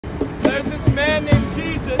man named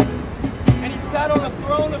Jesus, and he sat on a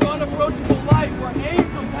throne of unapproachable light where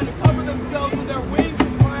angels had to cover themselves with their wings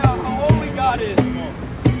and cry out how holy God is.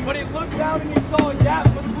 But he looked down and he saw a gap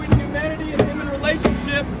between humanity and him in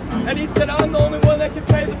relationship, and he said, I'm the only one that can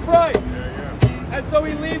pay the price. And so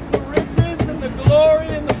he leaves the riches and the glory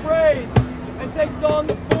and the praise and takes on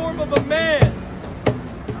the form of a man.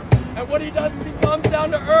 And what he does is he comes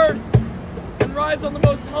down to earth and rides on the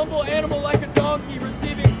most humble animal like a donkey,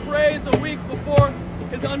 receiving praise a week before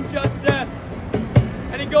his unjust death.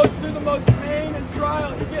 And he goes through the most pain and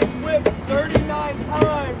trial. He gets whipped 39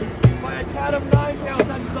 times by a cat of nine tails.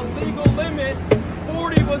 That's the legal limit.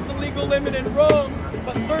 40 was the legal limit in Rome,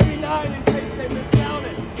 but 39 in case they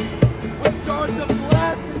miscounted. With shards of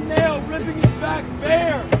glass and nail ripping his back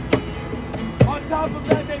bare. On top of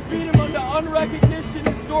that, they beat him under unrecognition.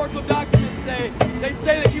 Historical documents say. They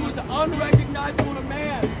say that he was unrecognizable to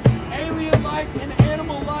man, alien-like and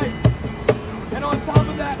animal-like. And on top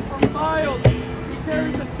of that, for miles, he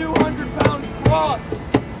carries a 200-pound cross,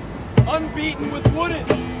 unbeaten with wooden.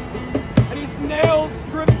 And his nails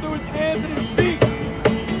dripping through his hands and his feet.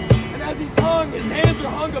 And as he's hung, his hands are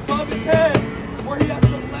hung above his head, where he has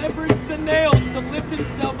to leverage the nails to lift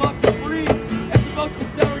himself up to breathe. It's supposed to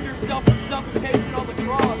settle yourself in suffocation on the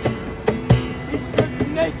cross. He's stripped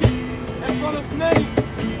naked in front of many.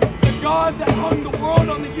 The God that hung the world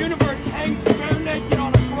on the universe hangs bare naked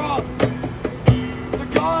on a cross. The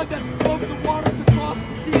God that spoke the waters across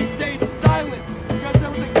the sea stayed silent because there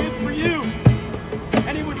was a gift for you.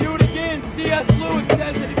 And he would do it again. C.S. Lewis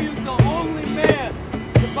says that if he was the only man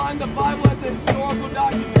to find the Bible as a historical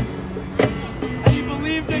document, and he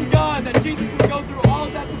believed in God, that Jesus would go through all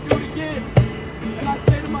of that to do it again. And I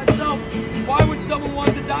say to myself, why would someone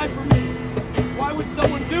want to die for me? Why would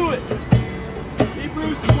someone do it?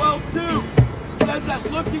 Hebrews 12:2 says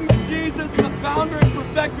that looking to Jesus, the founder and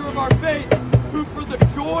perfecter of our faith, who for the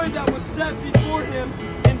joy that was set before him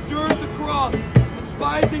endured the cross,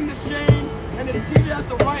 despising the shame, and is seated at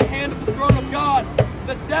the right hand of the throne of God.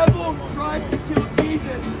 The devil tries to kill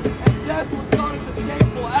Jesus, and death was thought as a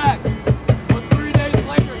shameful act. But 3 days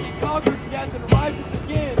later, he conquers death and rises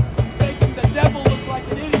again, making the devil look like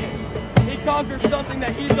an idiot. He conquers something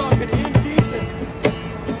that he thought could end Jesus.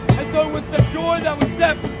 And so it was the joy that was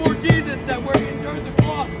set before Jesus that where he endured the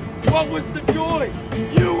cross. What was the joy?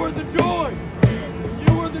 You were the joy.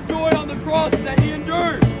 You were the joy on the cross that he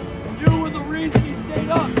endured. You were the reason he stayed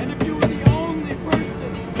up. And if you were the only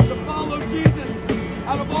person to follow Jesus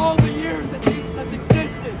out of all the years that Jesus has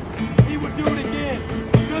existed, he would do it again,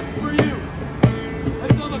 just for you.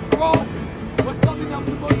 And so the cross was something that was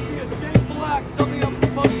supposed to be a shameful act, something that was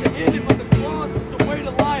supposed to end it, but the cross is the way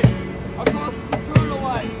to life. A cross is eternal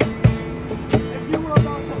life. If you were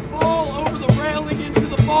about to fall over the railing into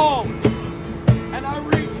the falls, and I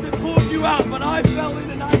reached and pulled you out, but I fell in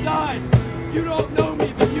and I died, you don't know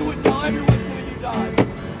me, but you would tell everyone till you died.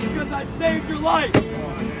 Because I saved your life.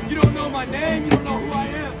 You don't know my name, you don't know who I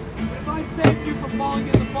am. If I saved you from falling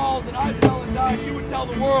in the falls and I fell and died, you would tell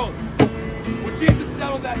the world. Well, Jesus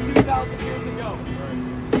settled that 2,000 years ago.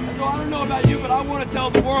 And so I don't know about you, but I want to tell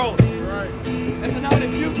the world. And tonight,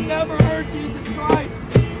 if you've never heard Jesus Christ,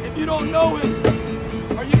 if you don't know him,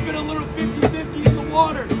 or you've been a little 50-50 in the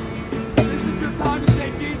water, this is your time to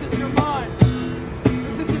say, Jesus, you're mine.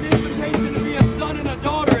 This is an invitation to be a son and a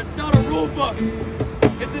daughter. It's not a rule book.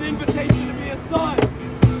 It's an invitation to be a son.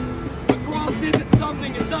 The cross isn't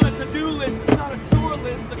something. It's not a to-do list. It's not a chore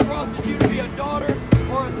list. The cross is you to be a daughter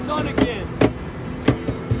or a son again.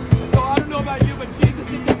 And so I don't know about you, but Jesus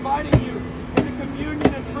is inviting you into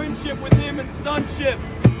communion and friendship with him and sonship.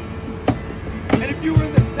 And if you were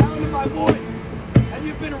in the sound of my voice and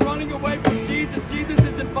you've been running away from Jesus, Jesus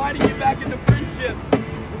is inviting you back into friendship.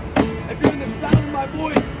 If you're in the sound of my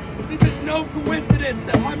voice, this is no coincidence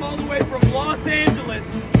that I'm all the way from Los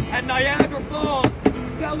Angeles and Niagara Falls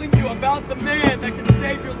telling you about the man that can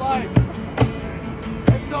save your life.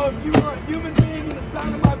 And so if you are a human being in the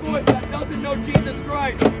sound of my voice that doesn't know Jesus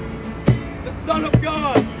Christ, the Son of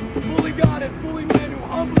God and fully man who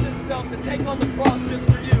humbled himself to take on the cross just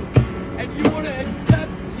for you, and you want to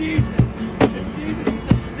accept Jesus, if Jesus is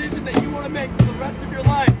the decision that you want to make for the rest of your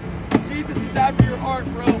life, Jesus is after your heart,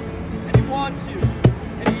 bro, and he wants you.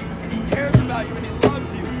 And he cares about you and he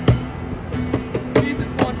loves you. Jesus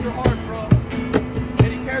wants your heart, bro.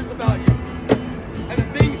 And he cares about you. And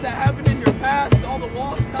the things that happened in your past, all the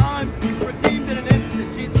lost time, redeemed in an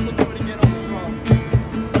instant, Jesus will do it again on the cross.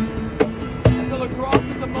 And so the cross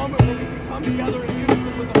is a moment where we can come together in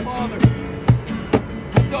unison with the Father.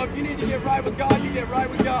 And so if you need to get right with God, you get right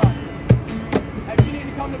with God. And if you need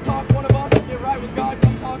to come to talk to one of us, get right with God,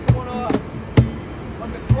 come talk to one of us.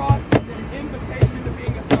 But the cross is an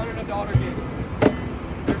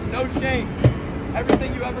shame.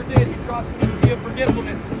 Everything you ever did, he drops in the sea of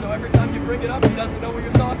forgetfulness. And so every time you bring it up, he doesn't know what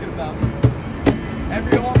you're talking about.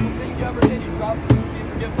 Every awful thing you ever did, he drops in the sea of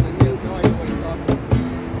forgetfulness. He has no idea what you're talking about.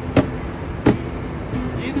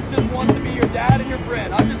 Jesus just wants to be your dad and your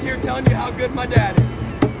friend. I'm just here telling you how good my dad is.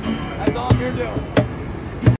 That's all I'm here doing.